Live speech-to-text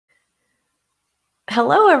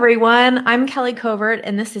Hello, everyone. I'm Kelly Covert,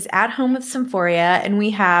 and this is At Home with Symphoria. And we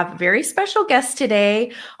have very special guest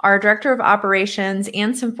today, our Director of Operations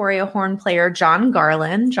and Symphoria horn player, John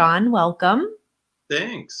Garland. John, welcome.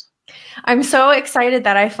 Thanks. I'm so excited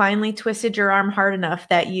that I finally twisted your arm hard enough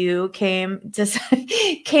that you came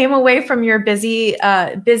away from your busy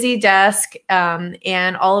desk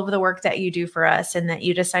and all of the work that you do for us, and that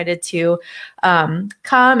you decided to come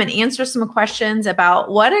and answer some questions about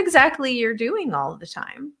what exactly you're doing all the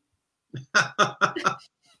time,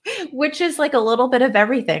 which is like a little bit of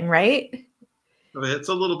everything, right? I mean, it's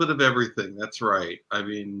a little bit of everything. That's right. I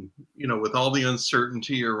mean, with all the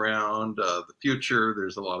uncertainty around the future,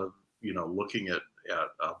 there's a lot of, looking at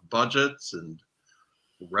budgets and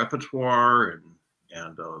repertoire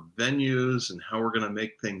and venues and how we're going to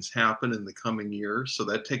make things happen in the coming year. So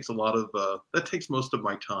that takes that takes most of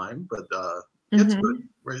my time, but it's good. Mm-hmm.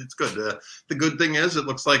 Right? It's good. The good thing is, it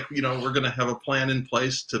looks like we're going to have a plan in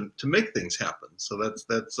place to make things happen. So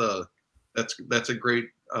that's a great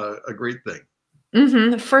thing.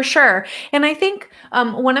 Mm-hmm, for sure. And I think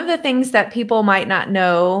one of the things that people might not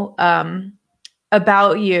know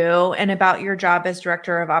about you and about your job as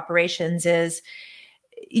director of operations is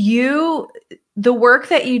you, the work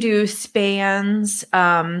that you do spans,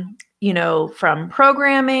 from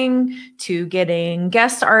programming to getting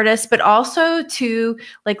guest artists, but also to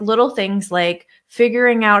like little things like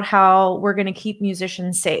figuring out how we're going to keep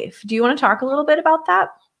musicians safe. Do you want to talk a little bit about that?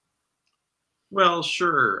 Well,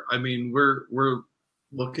 sure. I mean, we're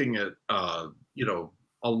looking at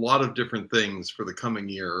a lot of different things for the coming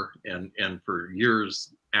year and for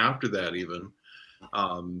years after that even.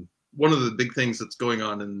 One of the big things that's going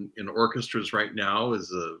on in orchestras right now is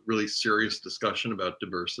a really serious discussion about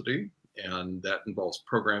diversity, and that involves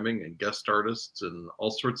programming and guest artists and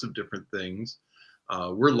all sorts of different things.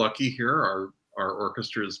 We're lucky here. Our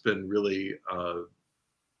orchestra has been really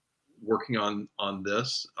working on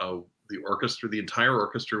this. The entire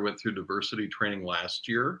orchestra went through diversity training last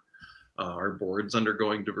year. Our board's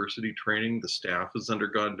undergoing diversity training. The staff has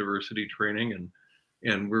undergone diversity training,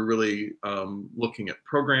 and we're really looking at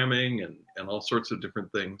programming and all sorts of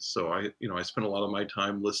different things. So I spend a lot of my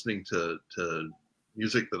time listening to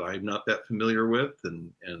music that I'm not that familiar with,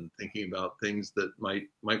 and thinking about things that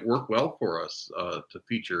might work well for us to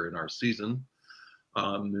feature in our season.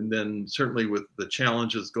 And then certainly with the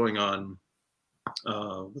challenges going on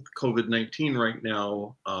with COVID-19 right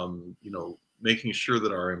now, making sure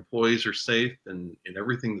that our employees are safe in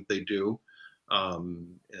everything that they do. Our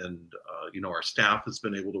staff has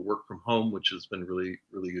been able to work from home, which has been really,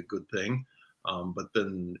 really a good thing. But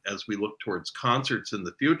then as we look towards concerts in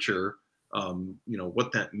the future,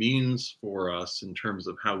 what that means for us in terms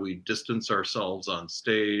of how we distance ourselves on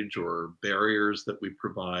stage, or barriers that we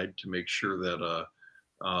provide to make sure that,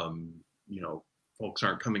 folks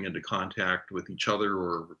aren't coming into contact with each other,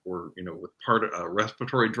 or with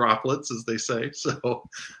respiratory droplets, as they say. So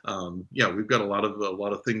yeah, we've got a lot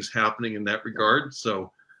of things happening in that regard.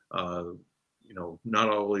 So not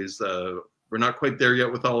always we're not quite there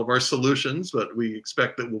yet with all of our solutions, but we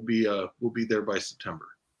expect that we'll be there by September.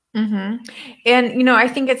 Mm-hmm. And I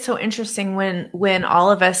think it's so interesting when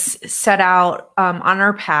all of us set out on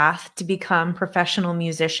our path to become professional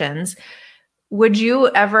musicians. Would you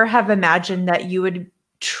ever have imagined that you would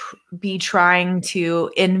be trying to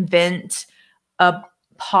invent a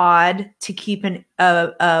pod to keep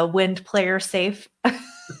a wind player safe?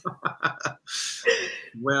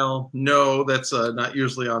 Well, no, that's not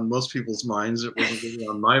usually on most people's minds. It wasn't really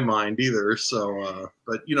on my mind either. So,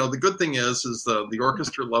 but the good thing is the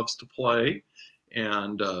orchestra loves to play,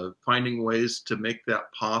 and finding ways to make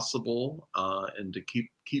that possible, and to keep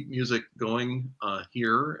music going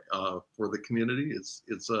here for the community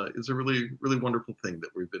is a really, really wonderful thing that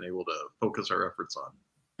we've been able to focus our efforts on.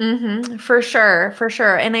 Mm-hmm. For sure, for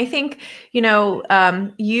sure. And I think,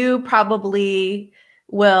 you probably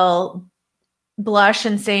will blush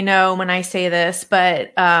and say no when I say this,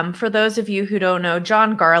 but for those of you who don't know,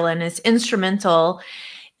 John Garland is instrumental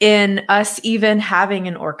in us even having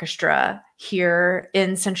an orchestra here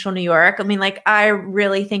in Central New York. I mean, like, I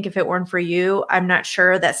really think if it weren't for you, I'm not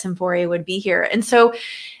sure that Symphoria would be here. And so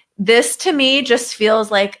this to me just feels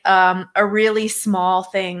like a really small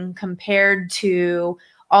thing compared to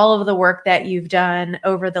all of the work that you've done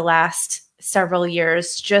over the last several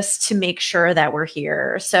years just to make sure that we're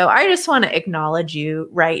here. So I just want to acknowledge you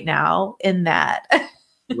right now in that.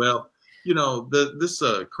 Well, this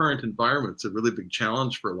current environment's a really big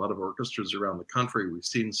challenge for a lot of orchestras around the country. We've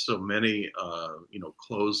seen so many,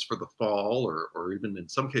 close for the fall, or even in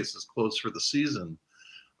some cases close for the season.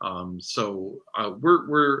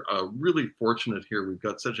 We're really fortunate here. We've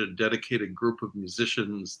got such a dedicated group of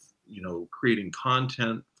musicians, creating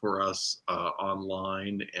content for us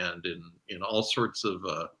online and in all sorts of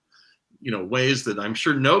ways that I'm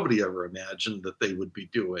sure nobody ever imagined that they would be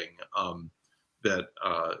doing.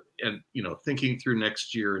 And thinking through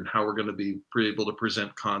next year and how we're going to be able to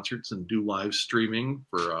present concerts and do live streaming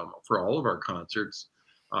for all of our concerts.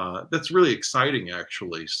 That's really exciting,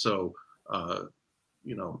 actually. So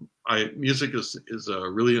music is a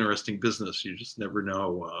really interesting business. You just never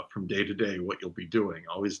know from day to day what you'll be doing.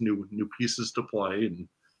 Always new pieces to play,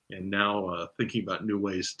 and now thinking about new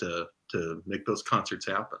ways to make those concerts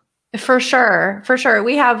happen. For sure, for sure.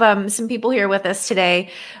 We have some people here with us today.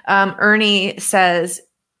 Ernie says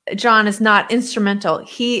John is not instrumental.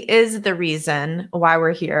 He is the reason why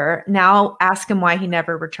we're here. Now ask him why he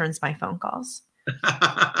never returns my phone calls.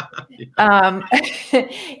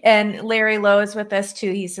 And Larry Lowe is with us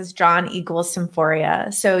too. He says John equals Symphoria.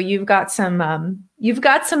 So you've got some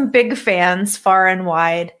big fans far and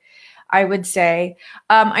wide, I would say.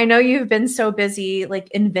 I know you've been so busy like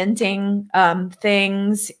inventing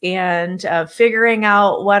things and figuring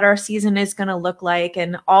out what our season is going to look like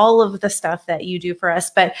and all of the stuff that you do for us.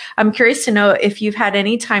 But I'm curious to know if you've had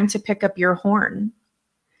any time to pick up your horn.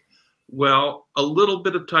 Well, a little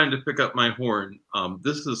bit of time to pick up my horn.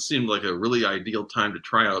 This has seemed like a really ideal time to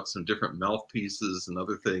try out some different mouthpieces and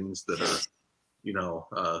other things that are,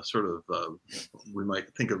 we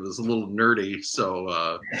might think of as a little nerdy.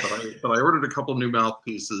 So, but I ordered a couple new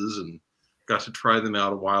mouthpieces and got to try them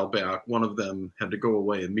out a while back. One of them had to go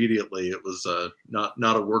away immediately. It was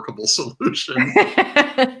not a workable solution.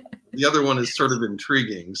 The other one is sort of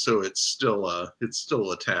intriguing, so it's still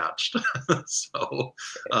attached. So,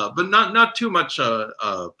 but not too much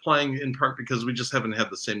playing, in part because we just haven't had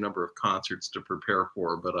the same number of concerts to prepare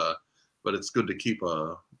for. But it's good to keep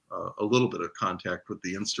a little bit of contact with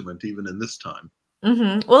the instrument even in this time.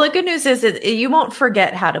 Mm-hmm. Well, the good news is that you won't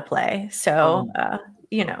forget how to play. So,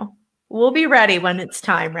 we'll be ready when it's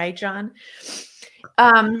time, right, John?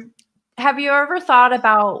 Have you ever thought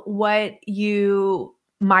about what you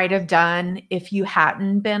might have done if you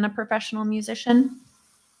hadn't been a professional musician?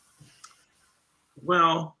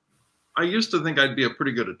 Well, I used to think I'd be a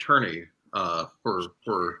pretty good attorney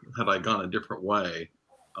for had I gone a different way.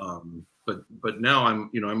 But now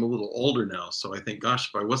I'm a little older now, so I think, gosh,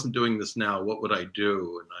 if I wasn't doing this now, what would I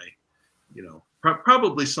do? And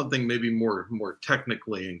probably something maybe more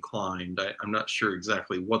technically inclined. I'm not sure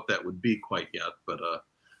exactly what that would be quite yet, but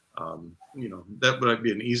that would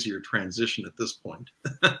be an easier transition at this point.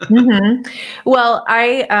 Mm-hmm. Well,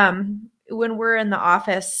 when we're in the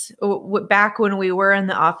office, back when we were in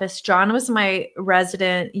the office, John was my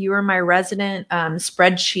resident. You were my resident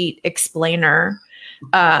spreadsheet explainer.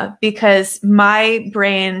 Because my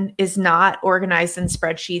brain is not organized in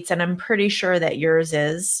spreadsheets, and I'm pretty sure that yours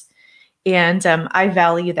is. And I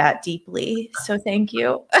value that deeply. So thank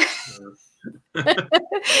you.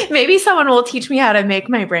 Maybe someone will teach me how to make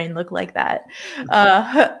my brain look like that.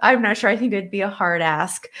 I'm not sure. I think it'd be a hard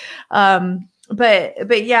ask.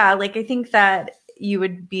 But yeah, like I think that you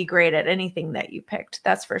would be great at anything that you picked.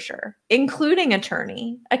 That's for sure, including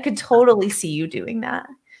attorney. I could totally see you doing that.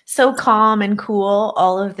 So calm and cool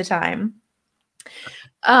all of the time.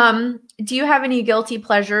 Do you have any guilty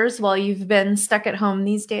pleasures while you've been stuck at home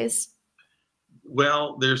these days?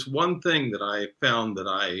 Well, there's one thing that I found that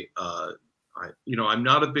I'm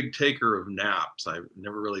not a big taker of naps. I've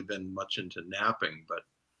never really been much into napping, but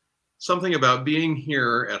something about being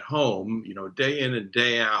here at home, day in and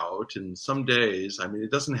day out, and some days, I mean, it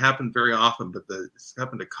doesn't happen very often, but it's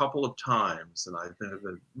happened a couple of times, and I've had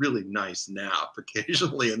a really nice nap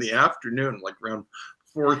occasionally in the afternoon, like around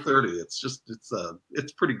 4:30. It's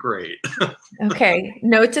pretty great. Okay.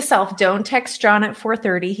 Note to self, don't text John at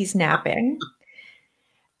 4:30. He's napping.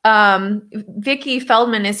 Vicky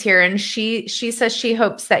Feldman is here, and she says she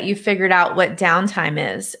hopes that you figured out what downtime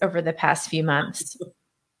is over the past few months.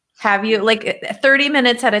 Have you, like 30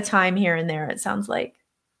 minutes at a time here and there, it sounds like?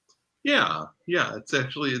 Yeah.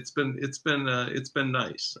 It's been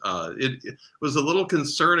nice. It was a little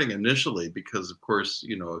concerning initially because, of course,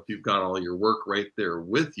 if you've got all your work right there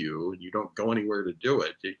with you and you don't go anywhere to do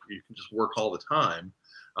it, you can just work all the time.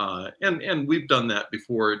 And we've done that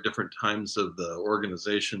before at different times of the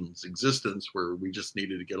organization's existence where we just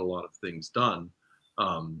needed to get a lot of things done.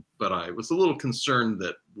 But I was a little concerned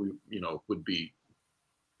that we, would be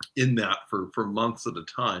in that for months at a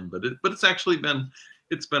time. But it's actually been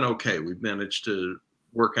okay. We've managed to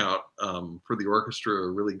work out for the orchestra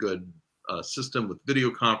a really good system with video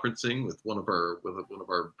conferencing with one of our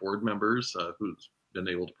board members who's been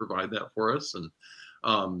able to provide that for us, and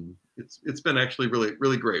It's been actually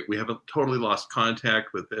really great. We haven't totally lost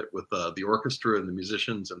contact with it with the orchestra and the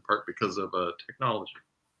musicians, in part because of technology.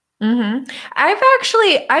 Hmm. I've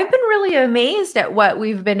been really amazed at what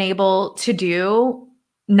we've been able to do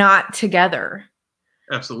not together.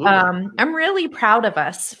 Absolutely. I'm really proud of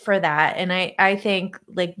us for that. And I think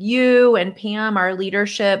like you and Pam, our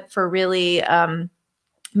leadership for really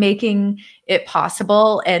making it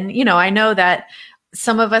possible. And, I know that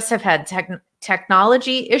some of us have had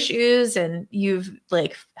technology issues and you've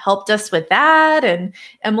like helped us with that. And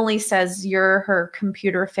Emily says you're her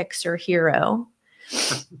computer fixer hero. We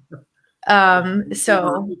were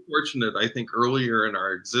So really fortunate, I think, earlier in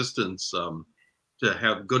our existence to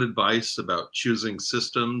have good advice about choosing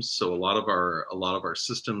systems. So a lot of our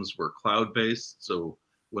systems were cloud based. So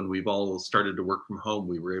when we've all started to work from home,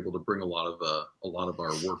 we were able to bring a lot of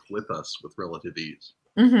our work with us with relative ease.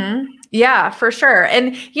 yeah, for sure.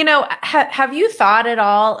 And have you thought at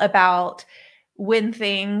all about when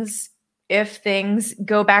if things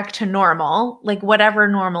go back to normal, like whatever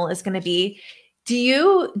normal is going to be, do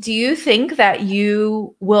you think that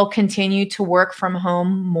you will continue to work from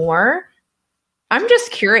home more? I'm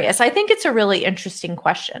just curious. I think it's a really interesting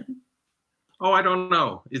question. Oh, I don't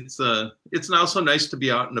know. It's now so nice to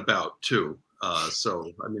be out and about too.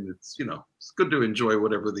 So I mean, it's good to enjoy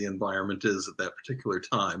whatever the environment is at that particular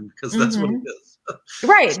time because that's what it Hmm. is.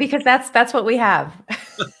 Right, because that's what we have.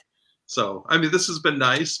 So I mean, this has been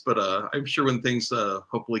nice, but I'm sure when things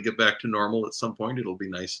hopefully get back to normal at some point, it'll be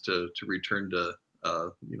nice to return to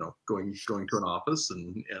going to an office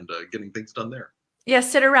and getting things done there. Yeah,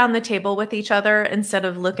 sit around the table with each other instead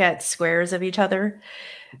of look at squares of each other.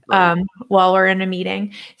 Right. While we're in a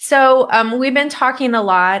meeting. So we've been talking a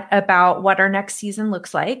lot about what our next season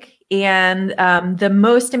looks like. And the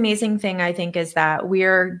most amazing thing I think is that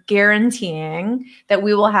we're guaranteeing that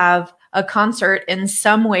we will have a concert in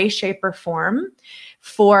some way, shape, or form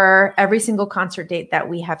for every single concert date that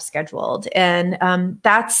we have scheduled. And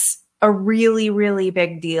that's a really, really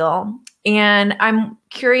big deal. And I'm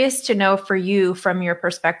curious to know for you, from your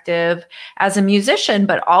perspective as a musician,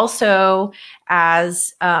 but also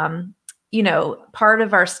as part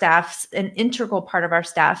of our staff, an integral part of our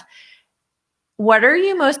staff. What are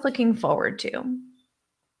you most looking forward to?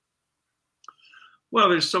 Well,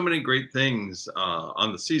 there's so many great things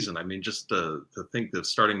on the season. I mean, just to think that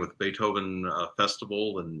starting with Beethoven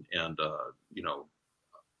Festival and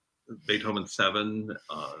Beethoven Seven,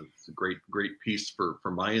 it's a great piece for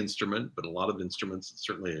my instrument, but a lot of instruments. It's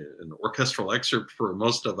certainly an orchestral excerpt for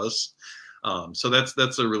most of us. So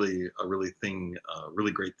that's a really great thing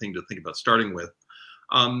to think about starting with.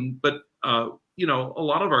 But a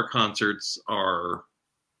lot of our concerts are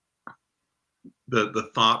the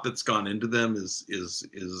thought that's gone into them is it's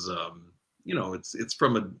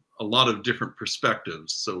from a lot of different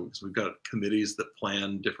perspectives. So we've got committees that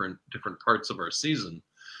plan different parts of our season.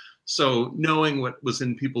 So knowing what was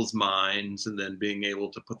in people's minds and then being able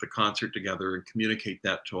to put the concert together and communicate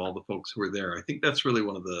that to all the folks who are there, I think that's really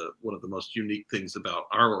one of the most unique things about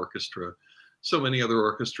our orchestra. So many other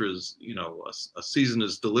orchestras, a season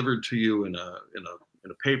is delivered to you in a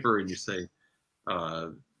paper, and you say,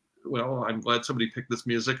 well, I'm glad somebody picked this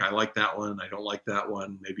music. I like that one. I don't like that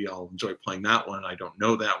one. Maybe I'll enjoy playing that one. I don't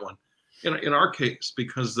know that one. In our case,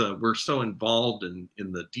 because we're so involved in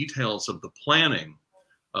the details of the planning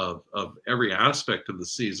of every aspect of the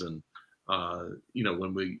season,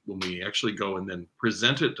 when we actually go and then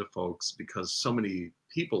present it to folks, because so many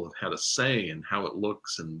people have had a say in how it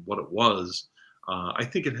looks and what it was. I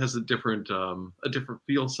think it has a different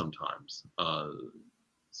feel sometimes.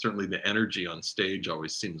 Certainly, the energy on stage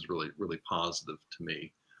always seems really positive to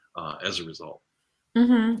me as a result.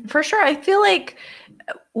 For sure. I feel like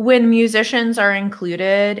when musicians are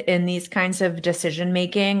included in these kinds of decision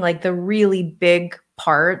making, like the really big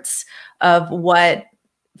parts of what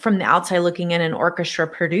from the outside looking in an orchestra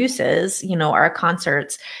produces, our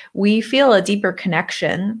concerts, we feel a deeper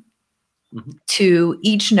connection Mhm. to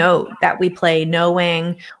each note that we play,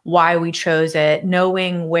 knowing why we chose it,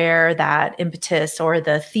 knowing where that impetus or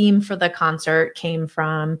the theme for the concert came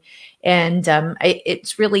from. And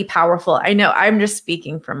it's really powerful. I know I'm just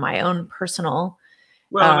speaking from my own personal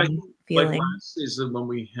Well, and I think like feeling. last season when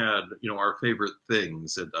we had our favorite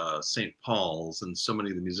things at St. Paul's, and so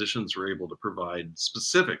many of the musicians were able to provide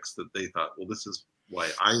specifics that they thought, well, this is why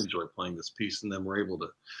I enjoy playing this piece, and then we're able to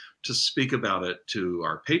speak about it to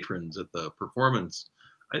our patrons at the performance.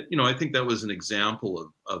 I think that was an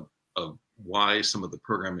example of why some of the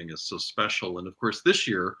programming is so special. And of course, this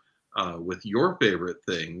year with your favorite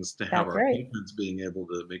things, to have That's our right. patrons being able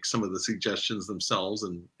to make some of the suggestions themselves,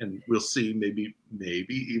 and we'll see, maybe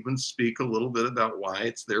even speak a little bit about why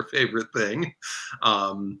it's their favorite thing.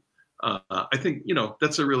 Um, I think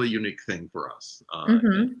that's a really unique thing for us, and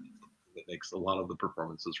Hmm. it makes a lot of the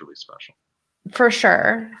performances really special. For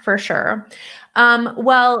sure, for sure.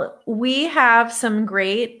 Well, we have some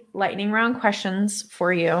great lightning round questions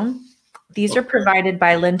for you. These are Okay. provided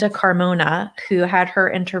by Linda Carmona, who had her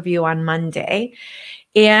interview on Monday.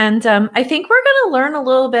 And I think we're going to learn a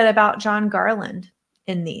little bit about John Garland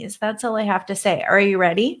in these. That's all I have to say. Are you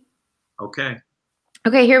ready? Okay.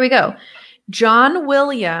 Okay, here we go. John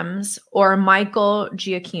Williams or Michael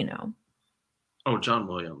Giacchino? Oh, John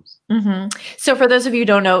Williams. Hmm. So, for those of you who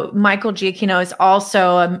don't know, Michael Giacchino is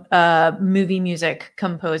also a movie music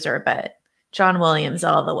composer, but John Williams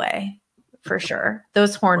all the way, for sure.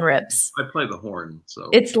 Those horn rips. I play the horn, so.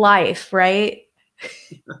 It's life, right?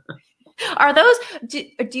 Are those,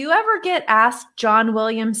 do you ever get asked John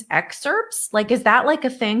Williams excerpts? Like, is that like a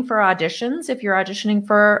thing for auditions if you're auditioning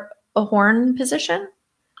for a horn position?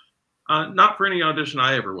 Not for any audition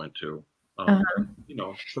I ever went to. Uh-huh.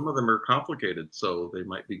 Some of them are complicated, so they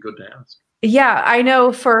might be good to ask. Yeah, I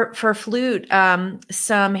know for flute,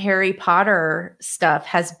 some Harry Potter stuff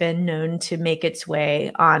has been known to make its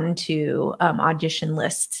way onto audition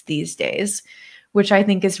lists these days, which I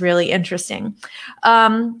think is really interesting.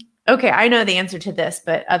 Okay, I know the answer to this,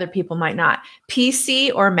 but other people might not.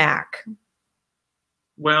 PC or Mac?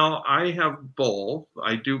 Well, I have both.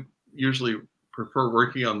 I do usually prefer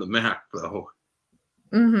working on the Mac, though.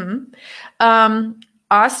 Mm-hmm.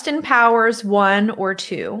 Austin Powers, 1 or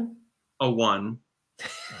 2? A one.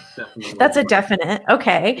 Definitely That's a one. definite.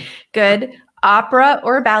 Okay, good. Opera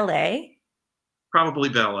or ballet? Probably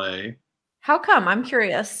ballet. How come? I'm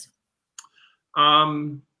curious.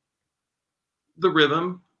 Um, the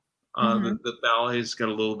rhythm. Mm-hmm. The ballet's got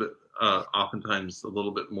a little bit, oftentimes a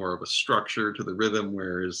little bit more of a structure to the rhythm,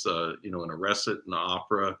 whereas in a recit and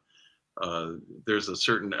opera, there's a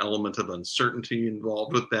certain element of uncertainty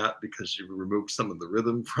involved with that because you remove some of the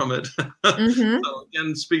rhythm from it. Mm-hmm. So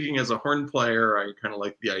again, speaking as a horn player, I kind of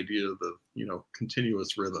like the idea of the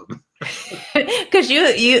continuous rhythm. Because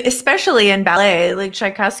you especially in ballet, like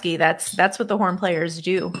Tchaikovsky, that's what the horn players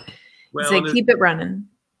do. Is Well, they and keep it running.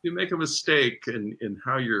 you make a mistake in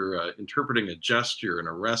how you're interpreting a gesture in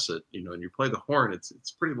a recit, and you play the horn, it's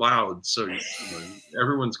pretty loud, so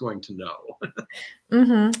everyone's going to know.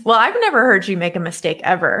 Mm-hmm. Well, I've never heard you make a mistake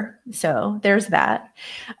ever, so there's that.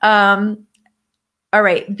 Um, all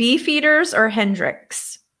right, Beefeaters or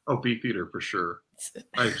Hendrix? Oh, Beefeater for sure.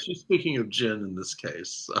 She's speaking of gin in this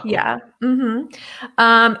case. So. Yeah. Mm-hmm.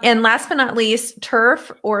 And last but not least,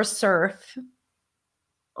 turf or surf?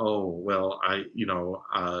 Oh, well,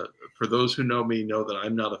 for those who know me, know that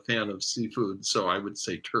I'm not a fan of seafood, so I would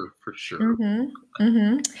say turf for sure. Mm-hmm.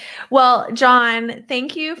 Mm-hmm. Well, John,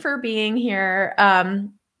 thank you for being here.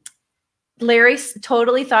 Larry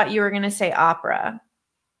totally thought you were going to say opera,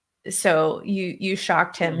 so you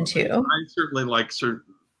shocked him too. I certainly like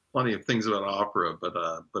plenty of things about opera, but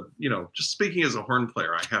just speaking as a horn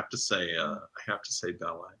player, I have to say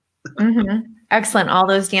ballet. Mm-hmm. Excellent. All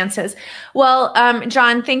those dances. Well,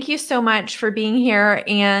 John, thank you so much for being here.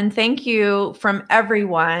 And thank you from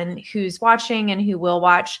everyone who's watching and who will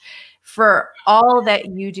watch for all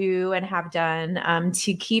that you do and have done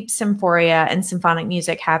to keep Symphoria and symphonic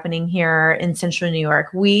music happening here in Central New York.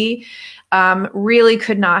 We really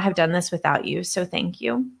could not have done this without you. So thank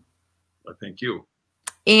you. Well, thank you.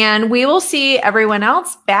 And we will see everyone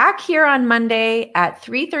else back here on Monday at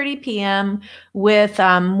 3:30 p.m. with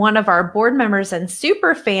one of our board members and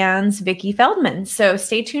super fans, Vicki Feldman. So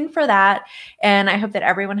stay tuned for that. And I hope that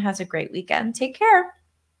everyone has a great weekend. Take care.